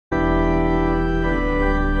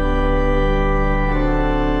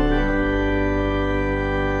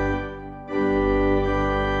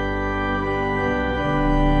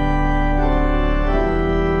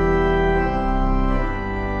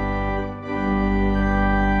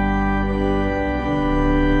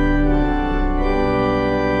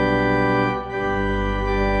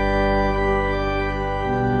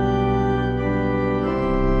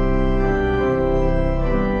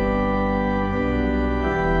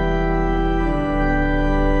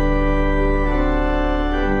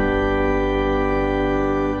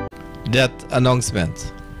Death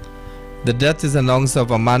announcement. The death is announced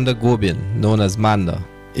of Amanda Gobin, known as Manda,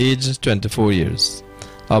 aged 24 years,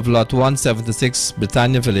 of Lot 176,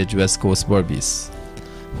 Britannia Village, West Coast, Berbice,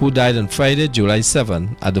 who died on Friday, July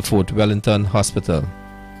 7 at the Fort Wellington Hospital.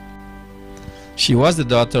 She was the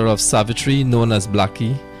daughter of Savitri, known as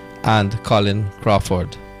Blackie, and Colin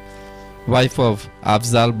Crawford, wife of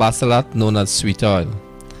Afzal Basalat, known as Sweet Oil,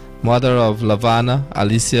 mother of Lavana,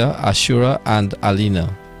 Alicia, Ashura, and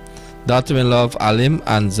Alina, daughter-in-law of Alim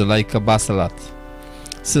and Zuleika Basalat,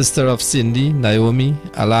 sister of Cindy, Naomi,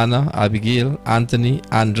 Alana, Abigail, Anthony,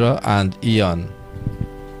 Andra, and Ian,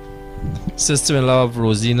 sister-in-law of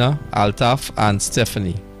Rosina, Altaf, and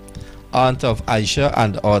Stephanie, aunt of Aisha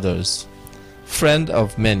and others, friend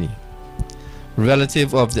of many,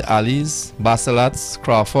 relative of the Alis, Basalats,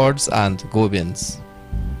 Crawfords, and Gobins.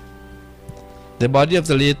 The body of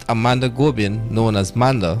the late Amanda Gobin, known as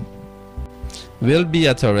Manda, will be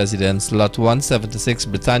at her residence, Lot 176,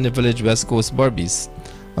 Britannia Village, West Coast, Berbice,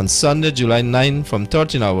 on Sunday, July 9 from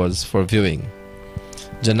 13 hours for viewing.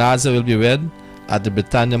 Janazah will be read at the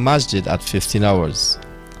Britannia Masjid at 15 hours.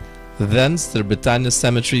 Thence to the Britannia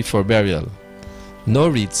Cemetery for burial. No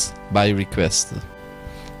wreaths by request.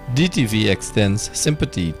 DTV extends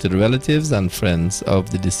sympathy to the relatives and friends of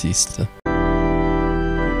the deceased.